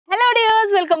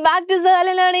welcome back to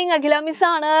XYLEM Learning. Akhila Miss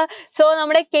ആണ്. So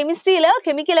നമ്മുടെ കെമിസ്ട്രിയിൽ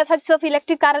chemical effects of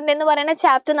electric current എന്ന് പറയുന്ന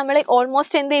chapter നമ്മൾ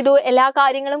ഓൾമോസ്റ്റ് എന്ത് ചെയ്തു, എല്ലാ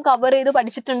കാര്യങ്ങളും കവർ ചെയ്ത്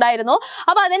പഠിച്ചിട്ടുണ്ടായിരുന്നു.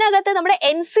 അപ്പോൾ അതിനകത്ത് നമ്മുടെ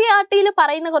NCERT-യിൽ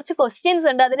പറയുന്ന കുറച്ച് ക്വസ്റ്റ്യൻസ്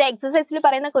ഉണ്ട്, അതിന്റെ എക്സസൈസിൽ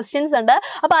പറയുന്ന ക്വസ്റ്റ്യൻസ് ഉണ്ട്.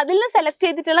 അപ്പോൾ അതിൽ നിന്ന് സെലക്ട്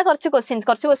ചെയ്തിട്ടുള്ള കുറച്ച്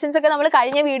ക്വസ്റ്റ്യൻസ് ഒക്കെ നമ്മൾ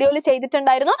കഴിഞ്ഞ വീഡിയോയിൽ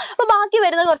ചെയ്തിട്ടുണ്ടായിരുന്നു. അപ്പോൾ ബാക്കി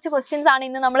വരുന്ന കുറച്ച് ക്വസ്റ്റ്യൻസ് ആണ്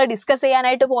ഇന്ന് നമ്മൾ ഡിസ്കസ്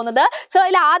ചെയ്യാനായിട്ട് പോകുന്നത്. സോ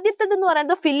അതിൽ ആദ്യത്തേത് എന്ന്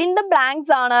പറയുന്നത് ഫിൽ ഇൻ ദ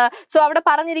ബ്ലാങ്ക്സ് ആണ്. സോ അവിടെ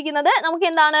പറഞ്ഞിരിക്കുന്നത് നമുക്ക്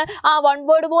എന്താണ്, വൺ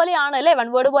വേർഡ് പോലെയാണ് അല്ലേ, വൺ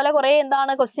വേർഡ് പോലെ കുറെ എന്താണ്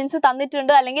ക്വസ്റ്റ്യൻസ്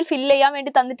തന്നിട്ടുണ്ട്, അല്ലെങ്കിൽ ഫിൽ ചെയ്യാൻ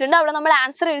വേണ്ടി തന്നിട്ടുണ്ട്. അവിടെ നമ്മൾ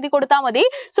ആൻസർ എഴുതി കൊടുത്താൽ മതി.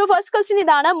 സോ ഫസ്റ്റ് ക്വസ്റ്റ്യൻ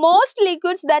ഇതാണ്, most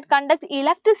liquids that conduct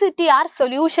electricity R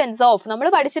solutions of. നമ്മൾ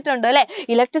പഠിച്ചിട്ടുണ്ട് അല്ലെ,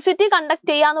 ഇലക്ട്രിസിറ്റി കണ്ടക്ട്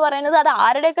ചെയ്യാന്ന് പറയുന്നത് അത്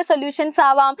ആരുടെയൊക്കെ സൊല്യൂഷൻസ്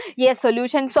ആവാം? യെസ്,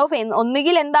 സൊല്യൂഷൻസ് ഓഫ്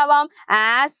ഒന്നുകിൽ എന്താവാം,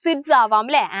 ആസിഡ്സ് ആവാം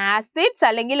അല്ലെ, ആസിഡ്സ്,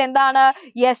 അല്ലെങ്കിൽ എന്താണ്,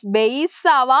 യെസ് ബേസ്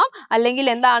ആവാം, അല്ലെങ്കിൽ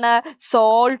എന്താണ്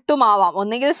സോൾട്ടും ആവാം.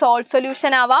 ഒന്നുകിൽ സോൾട്ട്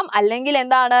സൊല്യൂഷൻ ആവാം, അല്ലെങ്കിൽ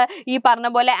എന്താണ് ഈ പറഞ്ഞ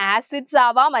പോലെ ആസിഡ്സ്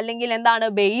ആവാം, അല്ലെങ്കിൽ എന്താണ്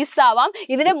ബേസ് ആവാം.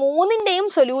 ഇതിന്റെ മൂന്നിന്റെയും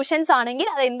സൊല്യൂഷൻസ് ആണെങ്കിൽ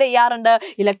അത് എന്ത് ചെയ്യാറുണ്ട്,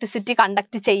 ഇലക്ട്രിസിറ്റി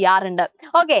കണ്ടക്ട് ചെയ്യാറുണ്ട്.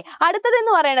 ഓക്കെ, അടുത്തത്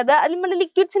എന്ന് പറയുന്നത് നമ്മൾ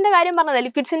ലിക്വിഡ്സിന്റെ കാര്യം പറഞ്ഞത്,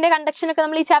 ലിക്വിഡ്സിന്റെ കണ്ടക്ഷൻ ഒക്കെ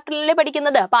നമ്മൾ ഈ ചാപ്റ്ററിലല്ലേ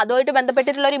പഠിക്കുന്നത്. അപ്പൊ അതുമായിട്ട്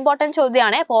ബന്ധപ്പെട്ടിട്ടുള്ള ഒരു ഇമ്പോർട്ടന്റ്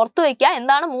ചോദ്യമാണ്, പുറത്തു വയ്ക്കുക.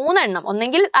 എന്താണ് മൂന്നെണ്ണം,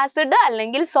 ഒന്നെങ്കിൽ ആസിഡ്,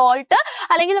 അല്ലെങ്കിൽ സോൾട്ട്,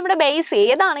 അല്ലെങ്കിൽ നമ്മുടെ ബേസ്,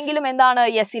 ഏതാണെങ്കിലും എന്താണ്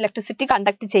യെസ് ഇലക്ട്രിസിറ്റി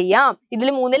കണ്ടക്ട് ചെയ്യാം.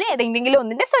 ഇതിൽ മൂന്നിൽ ഏതെങ്കിലും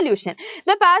ഒന്നിന്റെ solution.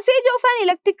 The passage of an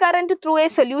electric current through A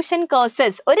solution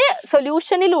causes. ഒരു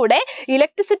സൊല്യൂഷനിലൂടെ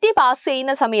ഇലക്ട്രിസിറ്റി പാസ്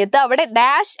ചെയ്യുന്ന സമയത്ത് അവിടെ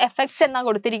ഡാഷ് എഫക്ട്സ് എന്നാണ്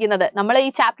കൊടുത്തിരിക്കുന്നത്. നമ്മൾ ഈ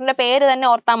ചാപ്റ്ററിന്റെ പേര് തന്നെ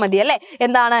ഓർത്താൽ മതി അല്ലെ,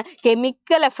 എന്താണ്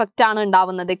കെമിക്കൽ എഫക്റ്റ് ആണ്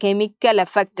ഉണ്ടാവുന്നത്. കെമിക്കൽ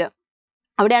എഫക്റ്റ്,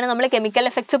 അവിടെയാണ് നമ്മൾ കെമിക്കൽ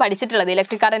എഫക്ട്സ് പഠിച്ചിട്ടുള്ളത്,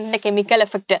 ഇലക്ട്രിക് കറന്റിന്റെ കെമിക്കൽ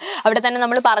എഫക്റ്റ്. അവിടെ തന്നെ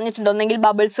നമ്മൾ പറഞ്ഞിട്ടുണ്ട്, ഒന്നെങ്കിൽ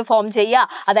ബബിൾസ് ഫോം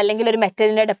ചെയ്യുക, അതല്ലെങ്കിൽ ഒരു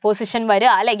മെറ്റലിന്റെ ഡെപ്പോസിഷൻ വരിക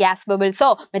അല്ലെ, ഗ്യാസ് ബബിൾസോ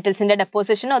മെറ്റൽസിന്റെ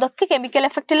ഡെപ്പോസിഷനോ, അതൊക്കെ കെമിക്കൽ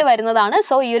എഫക്റ്റിൽ വരുന്നതാണ്.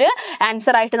 സോ ഈ ഒരു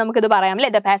ആൻസർ ആയിട്ട് നമുക്ക് ഇത് പറയാം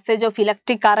അല്ലെ, the passage of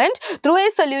electric current through A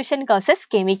solution causes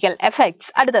chemical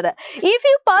effects. അടുത്തത്, if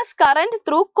you pass current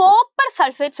through copper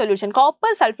sulphate solution.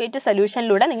 Copper sulphate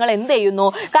സൊല്യൂഷനിലൂടെ നിങ്ങൾ എന്ത് ചെയ്യുന്നു,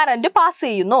 കറന്റ് പാസ്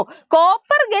ചെയ്യുന്നു.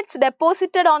 Copper gets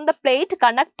deposited on the plate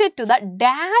connected to the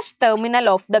dash terminal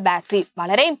of the battery.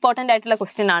 വളരെ important ആയിട്ടുള്ള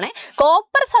question ആണ്.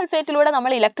 Copper സൾഫേറ്റിലൂടെ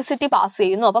നമ്മൾ electricity pass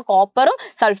ചെയ്യുന്നു. അപ്പൊ കോപ്പറും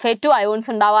സൾഫേറ്റും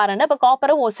അയോൺസ് ഉണ്ടാവാറുണ്ട്. അപ്പൊ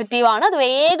കോപ്പർ പോസിറ്റീവ് ആണ്, അത്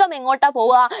വേഗം എങ്ങോട്ടാ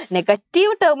പോവുക,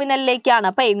 നെഗറ്റീവ് ടെർമിനലിലേക്കാണ്.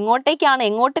 അപ്പൊ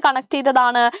എങ്ങോട്ട് കണക്ട്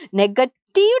ചെയ്തതാണ്,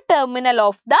 negative terminal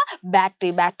of the battery.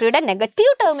 ബാറ്ററിയുടെ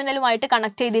നെഗറ്റീവ് ടെർമിനലുമായിട്ട്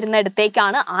കണക്ട് ചെയ്തിരുന്ന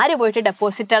ഇടത്തേക്കാണ് ആര് പോയിട്ട്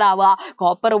ഡെപ്പോസിറ്റഡ് ആവുക,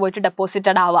 കോപ്പർ പോയിട്ട്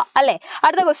ഡെപ്പോസിറ്റഡ് ആവുക അല്ലെ.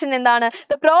 അടുത്ത ക്വസ്റ്റ്യൻ എന്താണ്,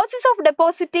 the process of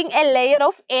depositing A layer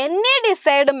of any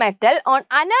desired metal on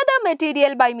another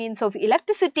material by means of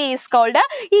electricity is called.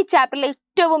 ഈ ചാപ്റ്ററിൽ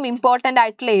ഏറ്റവും ഇമ്പോർട്ടന്റ്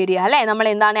ആയിട്ടുള്ള ഏരിയ അല്ലെ, നമ്മൾ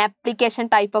എന്താണ് ആപ്ലിക്കേഷൻ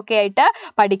ടൈപ്പ് ഒക്കെ ആയിട്ട്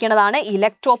പഠിക്കുന്നതാണ്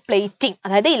ഇലക്ട്രോ പ്ലേറ്റിംഗ്.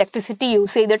 അതായത് ഇലക്ട്രിസിറ്റി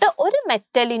യൂസ് ചെയ്തിട്ട് ഒരു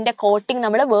മെറ്റലിന്റെ കോട്ടിംഗ്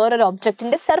നമ്മൾ വേറൊരു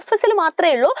ഒബ്ജക്റ്റിന്റെ സർഫസിൽ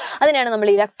മാത്രമേ ഉള്ളൂ, അതിനാണ്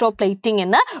നമ്മൾ ഇലക്ട്രോ പ്ലേറ്റിംഗ്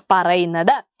എന്ന്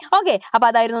പറയുന്നത്. ഓക്കെ, അപ്പൊ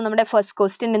അതായിരുന്നു നമ്മുടെ ഫസ്റ്റ്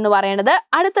ക്വസ്റ്റ്യൻ എന്ന് പറയുന്നത്.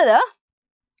 അടുത്തത്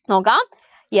നോക്കാം.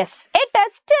 Yes, A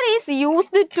tester is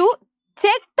used to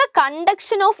check the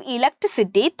conduction of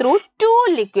electricity through two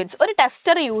liquids. ഒരു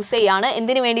ടെസ്റ്റർ യൂസ് ചെയ്യാണ്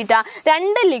എന്തിനു വേണ്ടിയിട്ടാ,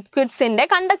 രണ്ട് ലിക്വിഡ്സിന്റെ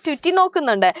കണ്ടക്ടിവിറ്റി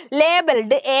നോക്കുന്നുണ്ട്,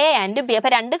 ലേബിൾഡ് എ ആൻഡ് ബി.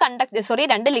 അപ്പൊ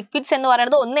രണ്ട് ലിക്വിഡ്സ് എന്ന്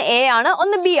പറയുന്നത് ഒന്ന് എ ആണ്,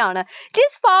 ഒന്ന് ബി ആണ്. It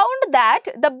is found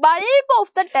that the bulb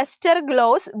of the tester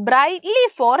gloss brightly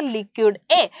four liquid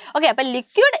A. Okay, അപ്പൊ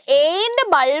ലിക്വിഡ് എന്റെ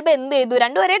ബൾബ് എന്ത് ചെയ്തു,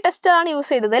 രണ്ടും ഒരേ ടെസ്റ്റർ ആണ്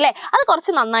യൂസ് ചെയ്തത് അല്ലെ, അത്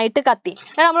കുറച്ച് നന്നായിട്ട് കത്തി.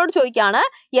 ഞാൻ നമ്മളോട് ചോദിക്കുകയാണ്,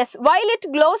 yes while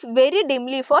it gloss very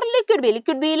ഡിംലി four liquid B.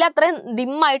 Liquid ബിയിൽ അത്രയും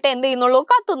ഡിമ്മായിട്ട് എന്ത് ചെയ്യുന്നുള്ളൂ,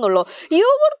 കത്തുന്നുള്ളൂ. യു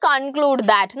വുഡ് കൺക്ലൂഡ്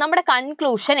ദാറ്റ്, നമ്മുടെ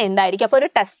കൺക്ലൂഷൻ എന്തായിരിക്കും. അപ്പൊ ഒരു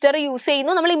ടെസ്റ്റർ യൂസ്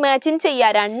ചെയ്യുന്നു, നമ്മൾ ഇമാജിൻ ചെയ്യുക,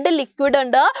 രണ്ട് ലിക്വിഡ്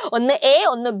ഉണ്ട്, ഒന്ന് എ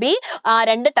ഒന്ന് ബി,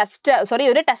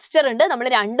 ഒരു ടെസ്റ്റർ ഉണ്ട്, നമ്മൾ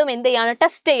രണ്ടും എന്ത് ചെയ്യാണ്,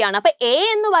 ടെസ്റ്റ് ചെയ്യാണ്. അപ്പൊ എ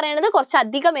എന്ന് പറയുന്നത് കുറച്ച്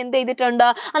അധികം എന്ത് ചെയ്തിട്ടുണ്ട്,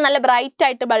 നല്ല ബ്രൈറ്റ്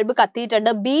ആയിട്ട് ബൾബ്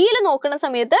കത്തിയിട്ടുണ്ട്. ബിയിൽ നോക്കുന്ന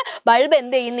സമയത്ത് ബൾബ്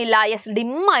എന്ത് ചെയ്യുന്നില്ല, യെസ്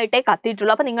ഡിമ്മായിട്ടേ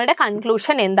കത്തിയിട്ടുള്ളൂ. അപ്പൊ നിങ്ങളുടെ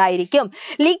കൺക്ലൂഷൻ എന്തായിരിക്കും,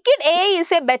 liquid A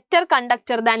is A better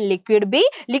conductor than liquid B,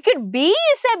 liquid B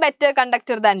is A better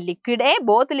conductor than liquid A.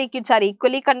 Both liquids are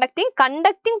equally conducting.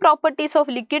 Conducting properties of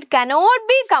liquid cannot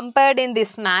be compared in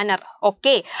this manner.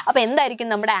 Okay, അപ്പൊ എന്തായിരിക്കും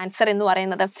നമ്മുടെ answer എന്ന്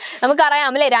പറയുന്നത്,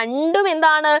 നമുക്കറിയാം അല്ലെ, രണ്ടും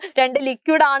എന്താണ്, രണ്ട്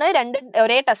ലിക്വിഡ് ആണ്, രണ്ട്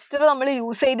ഒരേ ടെസ്റ്റർ നമ്മൾ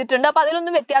യൂസ് ചെയ്തിട്ടുണ്ട്. അപ്പൊ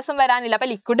അതിലൊന്നും വ്യത്യാസം വരാനില്ല. അപ്പൊ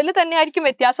ലിക്വിഡിൽ തന്നെ ആയിരിക്കും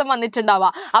വ്യത്യാസം വന്നിട്ടുണ്ടാവുക.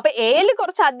 അപ്പൊ എയിൽ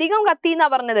കുറച്ച് അധികം കത്തി എന്നാ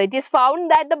പറഞ്ഞത്. It is found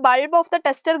that the bulb of the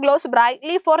tester gloss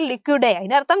brightly four liquid A.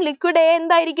 അതിനർത്ഥം ലിക്വിഡ് എ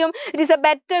എന്തായിരിക്കും, it is A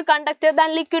better conductor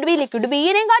than liquid B. Liquid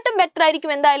ബിയെക്കാട്ടും better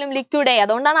ആയിരിക്കും എന്തായാലും ലിക്വിഡ് എ.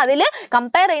 അതുകൊണ്ടാണ് അതിൽ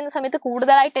കമ്പയർ ചെയ്യുന്ന സമയത്ത്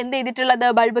കൂടുതലായിട്ട് എന്ത് ചെയ്തിട്ടുള്ളത്,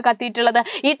 ബൾബ് കത്തിയിട്ടുള്ളത്.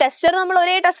 ഈ ടെസ്റ്റർ നമ്മൾ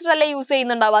ഒരേ ടെസ്റ്റർ അല്ലേ യൂസ്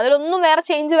ചെയ്യുന്നുണ്ടാവും, അതിലൊന്നും വേറെ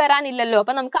ചേഞ്ച് വരാനില്ലല്ലോ.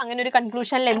 അപ്പൊ നമുക്ക് അങ്ങനെ ഒരു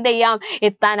കൺക്ലൂഷനിൽ എന്ത് ചെയ്യാം,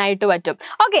 എത്താനായിട്ട് പറ്റും.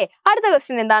 ഓക്കെ, അടുത്ത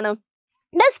ക്വസ്റ്റ്യൻ എന്താണ്,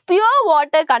 does pure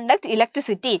water conduct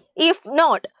electricity? If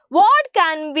not, what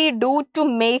can we do to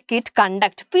make it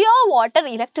conduct? Pure water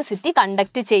electricity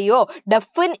conduct ചെയ്യോ?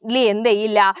 ഡെഫിനറ്റ്ലി എന്ത്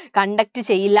ചെയ്യില്ല? കണ്ടക്ട്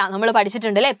ചെയ്യില്ല. നമ്മൾ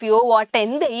പഠിച്ചിട്ടുണ്ട് അല്ലെ, പ്യുവർ വാട്ടർ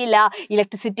എന്ത് ചെയ്യില്ല?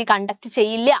 ഇലക്ട്രിസിറ്റി കണ്ടക്ട്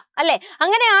ചെയ്യില്ല അല്ലെ.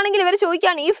 അങ്ങനെയാണെങ്കിൽ ഇവർ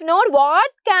ചോദിക്കുകയാണ് if not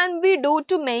what can we do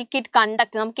to make it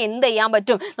conduct? നമുക്ക് എന്ത് ചെയ്യാൻ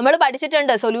പറ്റും? നമ്മൾ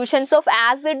പഠിച്ചിട്ടുണ്ട് solutions of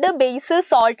acid, base,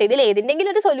 salt. ഇതിൽ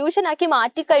ഏതെങ്കിലും ഒരു സൊല്യൂഷൻ ആക്കി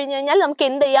മാറ്റി കഴിഞ്ഞു കഴിഞ്ഞാൽ നമുക്ക്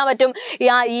എന്ത് ചെയ്യാൻ പറ്റും?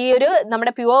 ഈ ഒരു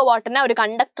നമ്മുടെ പ്യുവർ വാട്ടറിനെ ഒരു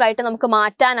കണ്ടക്ടർ ആയിട്ട് നമുക്ക്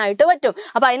മാറ്റാനായിട്ട് പറ്റും.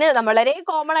 അപ്പൊ അതിന് വളരെ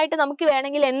കോമൺ ആയിട്ട് നമുക്ക്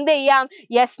വേണമെങ്കിൽ എന്ത് ചെയ്യാം?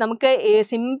 യെസ്, നമുക്ക്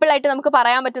സിമ്പിൾ ആയിട്ട് നമുക്ക്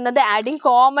പറയാൻ പറ്റുന്നത് ആഡിങ്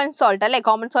കോമൺ സോൾട്ട് അല്ലെ.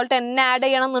 കോമൺ സോൾട്ട് എന്നെ ആഡ്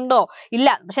ചെയ്യണമെന്നുണ്ടോ? ഇല്ല.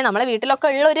 പക്ഷെ നമ്മളെ വീട്ടിലൊക്കെ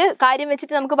ഉള്ള ഒരു കാര്യം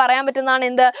വെച്ചിട്ട് നമുക്ക് പറയാൻ പറ്റുന്നതാണ്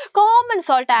എന്ത്? കോമൺ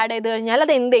സോൾട്ട് ആഡ് ചെയ്ത് കഴിഞ്ഞാൽ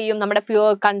അത് എന്ത് ചെയ്യും? നമ്മുടെ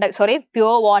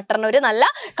പ്യുവർ വാട്ടറിനെ ഒരു നല്ല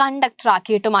കണ്ടക്ടർ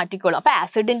ആക്കിയിട്ട് മാറ്റിക്കോളും. അപ്പൊ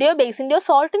ആസിഡിന്റെയോ ബേസിന്റെയോ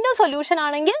സോൾട്ടിന്റെയോ സൊല്യൂഷൻ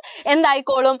ആണെങ്കിൽ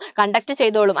എന്തായിക്കോളും? കണ്ടക്ട്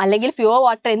ചെയ്തോളും. അല്ലെങ്കിൽ പ്യുവർ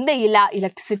വാട്ടർ എന്ത് ചെയ്യില്ല?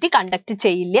 ഇലക്ട്രിസിറ്റി കണ്ടക്ട്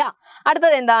ചെയ്യില്ല.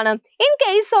 അടുത്തത് എന്താണ്? In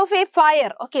case of A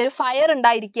fire, okay, ഒരു fire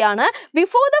ഉണ്ടായിരിക്കുകയാണ്.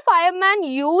 Before the fireman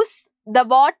use the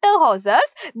water hoses,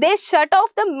 they shut off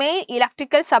the main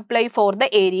electrical supply for the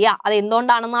area. അത്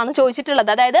എന്തുകൊണ്ടാണെന്നാണ്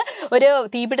ചോദിച്ചിട്ടുള്ളത്. അതായത് ഒരു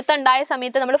തീപിടുത്തം ഉണ്ടായ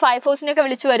സമയത്ത് നമ്മൾ ഫയർഫോഴ്സിനെയൊക്കെ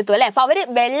വിളിച്ചു വരുത്തും അല്ലെ. അപ്പൊ അവര്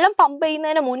വെള്ളം പമ്പ്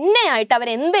ചെയ്യുന്നതിന് മുന്നേ ആയിട്ട് അവർ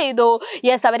എന്ത് ചെയ്തു?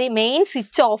 യെസ്, അവർ മെയിൻ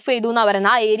സ്വിച്ച് ഓഫ് ചെയ്തു എന്ന്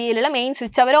പറയുന്നത്. ആ ഏരിയയിലുള്ള മെയിൻ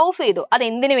സ്വിച്ച് അവർ ഓഫ് ചെയ്തു. അത്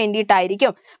എന്തിനു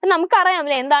വേണ്ടിയിട്ടായിരിക്കും? നമുക്കറിയാം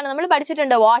അല്ലെ, എന്താണ് നമ്മൾ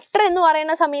പഠിച്ചിട്ടുണ്ട്, വാട്ടർ എന്ന്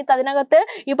പറയുന്ന സമയത്ത് അതിനകത്ത്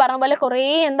ഈ പറഞ്ഞ പോലെ കുറേ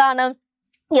എന്താണ്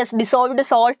യെസ് ഡിസോൾവ്ഡ്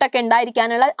സോൾട്ട് ഒക്കെ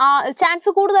ഉണ്ടായിരിക്കാനുള്ള ചാൻസ്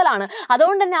കൂടുതലാണ്.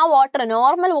 അതുകൊണ്ട് തന്നെ ആ വാട്ടർ,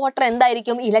 നോർമൽ വാട്ടർ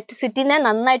എന്തായിരിക്കും? ഇലക്ട്രിസിറ്റിനെ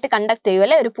നന്നായിട്ട് കണ്ടക്ട് ചെയ്യും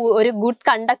അല്ലെ. ഒരു ഗുഡ്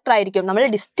കണ്ടക്ടർ ആയിരിക്കും. നമ്മൾ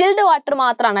ഡിസ്റ്റിൽഡ് വാട്ടർ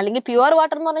മാത്രമാണ്, അല്ലെങ്കിൽ പ്യുവർ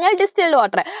വാട്ടർ എന്ന് പറഞ്ഞാൽ ഡിസ്റ്റിൽഡ്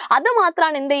വാട്ടർ, അത്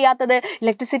മാത്രമാണ് എന്ത് ചെയ്യാത്തത്?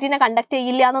 ഇലക്ട്രിസിറ്റിനെ കണ്ടക്ട്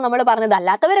ചെയ്യില്ല എന്ന് നമ്മൾ പറഞ്ഞത്.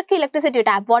 അല്ലാത്തവരൊക്കെ ഇലക്ട്രിസിറ്റി,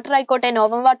 ടാപ്പ് വാട്ടർ ആയിക്കോട്ടെ,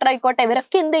 നോർമൽ വാട്ടർ ആയിക്കോട്ടെ,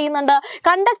 ഇവരൊക്കെ എന്ത് ചെയ്യുന്നുണ്ട്?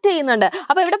 കണ്ടക്ട് ചെയ്യുന്നുണ്ട്.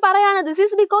 അപ്പൊ ഇവിടെ പറയാണ് this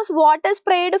is because water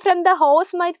sprayed from the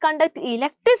hose might conduct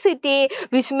electricity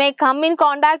which may come in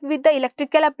contact with the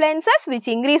electrical appliances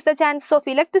which increase the chances of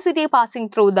electricity passing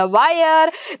through the wire.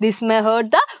 This may hurt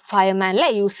the fireman. അല്ലെ,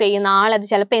 use ചെയ്യുന്ന ആൾ അത്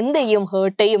ചിലപ്പോൾ എന്ത് ചെയ്യും?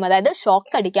 Heart ചെയ്യും. അതായത്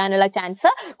shock അടിക്കാനുള്ള chance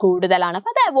കൂടുതലാണ്.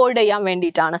 അപ്പൊ അത് അവോയ്ഡ് ചെയ്യാൻ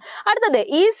വേണ്ടിയിട്ടാണ്. അടുത്തത്,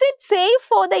 is it safe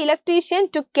for the electrician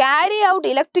to carry out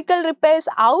electrical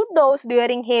repairs outdoors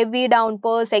during heavy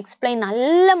ഡൗൺപോഴ്സ്? Explain.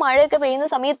 നല്ല മഴയൊക്കെ പെയ്യുന്ന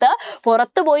സമയത്ത്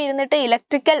പുറത്ത് പോയി ഇരുന്നിട്ട്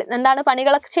ഇലക്ട്രിക്കൽ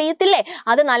പണികളൊക്കെ ചെയ്യത്തില്ലേ?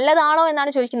 അത് നല്ലതാണോ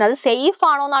എന്നാണ് ചോദിക്കുന്നത്. അത് സേഫ്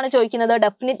ആണോ എന്നാണ് ചോദിക്കുന്നത്.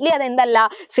 ഡെഫിനറ്റ്ലി അത് എന്തല്ല?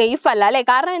 സേഫ് അല്ല അല്ലെ.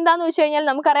 കാരണം എന്താണെന്ന് വെച്ച് കഴിഞ്ഞാൽ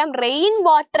നമുക്കറിയാം റെയിൻ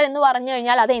വാട്ടർ എന്ന് പറഞ്ഞു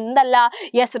കഴിഞ്ഞാൽ അത് എന്തല്ല?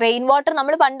 യെസ്, റെയിൻ വാട്ടർ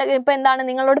നമ്മൾ പണ്ട് ഇപ്പൊ എന്താണ്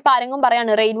നിങ്ങളോട് ആരെങ്കിലും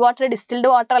പറയാണ് റെയിൻ വാട്ടർ ഡിസ്റ്റിൽഡ്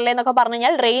വാട്ടർ അല്ലേ എന്നൊക്കെ പറഞ്ഞു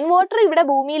കഴിഞ്ഞാൽ, റെയിൻ വാട്ടർ ഇവിടെ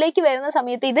ഭൂമിയിലേക്ക് വരുന്ന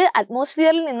സമയത്ത് ഇത്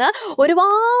അറ്റ്മോസ്ഫിയറിൽ നിന്ന്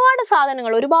ഒരുപാട്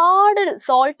സാധനങ്ങൾ, ഒരുപാട്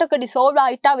സോൾട്ട് ഒക്കെ ഡിസോൾവ്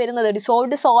ആയിട്ടാണ് വരുന്നത്.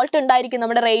 ഡിസോൾവ്ഡ് സോൾട്ട് ഉണ്ടായിരിക്കും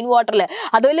നമ്മുടെ റെയിൻ വാട്ടറിൽ.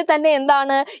 അതുപോലെ തന്നെ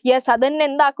എന്താണ്? യെസ്, അത് തന്നെ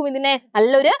എന്താക്കും? ഇതിനെ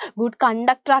നല്ലൊരു ഗുഡ്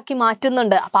കണ്ടക്ടർ ആക്കി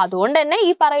മാറ്റുന്നുണ്ട്. അപ്പൊ അതുകൊണ്ട് തന്നെ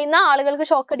ഈ പറയുന്ന ആളുകൾക്ക്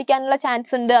ഷോക്ക് അടിക്കാനുള്ള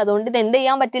ചാൻസ് ഉണ്ട്. അതുകൊണ്ട് ഇത് എന്ത്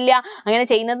ചെയ്യാൻ പറ്റില്ല? അങ്ങനെ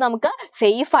ചെയ്യുന്നത് നമുക്ക്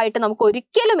സേഫ് ആയിട്ട് നമുക്ക്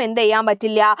ഒരിക്കലും എന്ത് ചെയ്യാൻ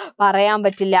പറ്റില്ല? പറയാൻ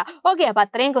പറ്റില്ല. ഓക്കെ, അപ്പൊ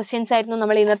അത്രയും ക്വസ്റ്റ്യൻസ് ആയിരുന്നു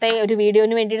നമ്മൾ ഇന്നത്തെ ഒരു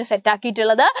വീഡിയോന് വേണ്ടിയിട്ട് സെറ്റ്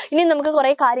ആക്കിയിട്ടുള്ളത്. ഇനി നമുക്ക്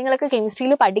കുറെ കാര്യങ്ങളൊക്കെ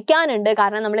കെമിസ്ട്രിയിൽ പഠിക്കാനുണ്ട്.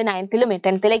 കാരണം നമ്മൾ 9th-ലും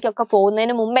 10th-ലേക്കൊക്കെ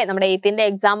പോകുന്നതിന് മുമ്പേ നമ്മുടെ 8th-ന്റെ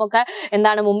എക്സാം ഒക്കെ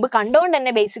മുമ്പ് കണ്ടുകൊണ്ട്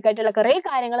തന്നെ ബേസിക് ആയിട്ടുള്ള കുറെ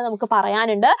കാര്യങ്ങൾ നമുക്ക്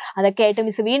പറയാനുണ്ട്. അതൊക്കെ ആയിട്ട്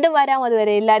മിസ് വീണ്ടും വരാം.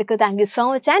 അതുവരെ എല്ലാവർക്കും thank you so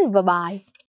much and by.